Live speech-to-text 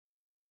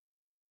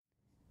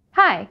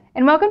Hi,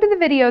 and welcome to the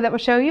video that will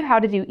show you how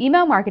to do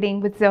email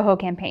marketing with Zoho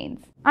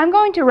campaigns. I'm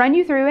going to run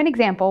you through an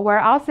example where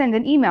I'll send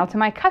an email to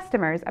my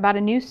customers about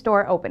a new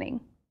store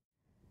opening.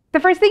 The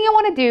first thing you'll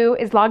want to do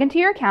is log into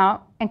your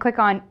account and click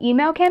on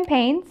Email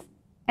Campaigns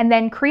and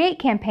then Create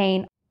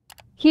Campaign.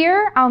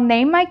 Here, I'll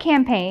name my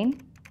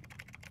campaign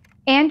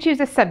and choose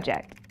a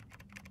subject.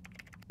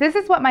 This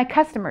is what my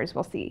customers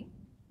will see.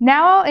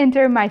 Now I'll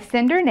enter my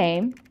sender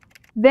name,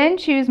 then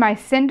choose my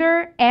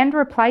sender and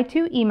reply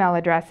to email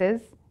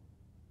addresses,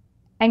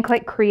 and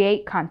click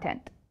Create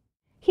Content.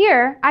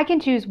 Here, I can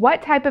choose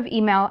what type of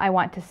email I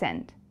want to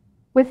send.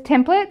 With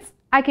templates,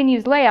 I can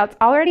use layouts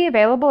already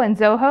available in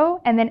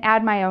Zoho and then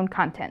add my own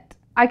content.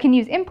 I can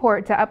use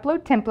import to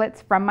upload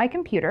templates from my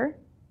computer.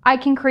 I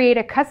can create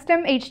a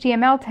custom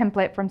HTML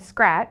template from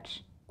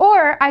scratch,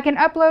 or I can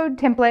upload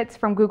templates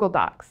from Google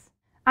Docs.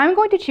 I'm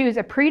going to choose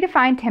a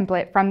predefined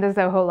template from the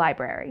Zoho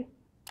library.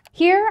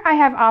 Here, I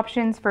have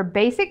options for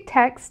basic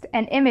text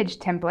and image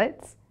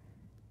templates,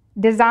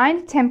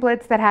 designed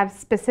templates that have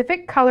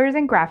specific colors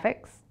and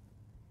graphics,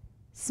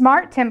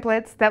 smart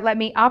templates that let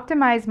me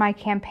optimize my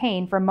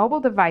campaign for mobile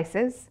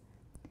devices,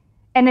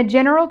 and a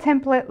general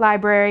template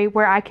library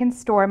where I can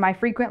store my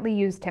frequently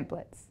used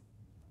templates.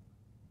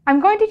 I'm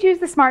going to choose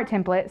the smart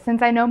template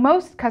since I know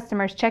most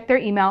customers check their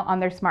email on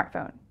their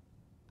smartphone.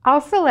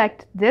 I'll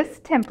select this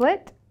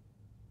template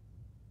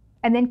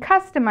and then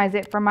customize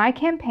it for my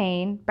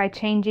campaign by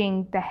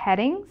changing the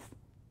headings,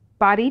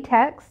 body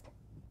text,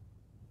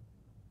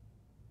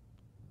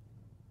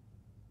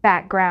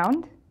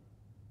 background,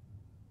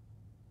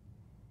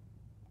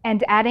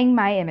 and adding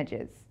my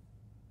images.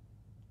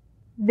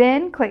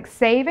 Then click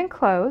Save and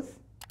Close,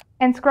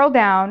 and scroll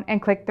down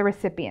and click the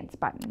Recipients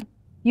button.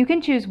 You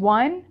can choose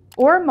one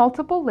or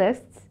multiple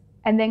lists,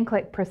 and then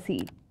click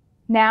Proceed.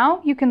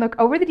 Now you can look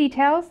over the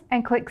details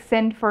and click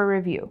Send for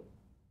review.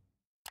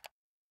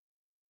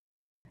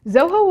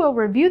 Zoho will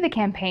review the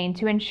campaign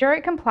to ensure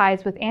it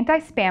complies with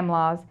anti-spam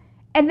laws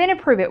and then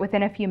approve it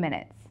within a few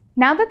minutes.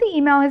 Now that the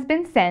email has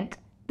been sent,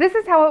 this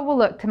is how it will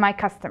look to my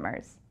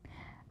customers.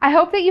 I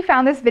hope that you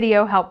found this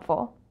video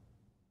helpful.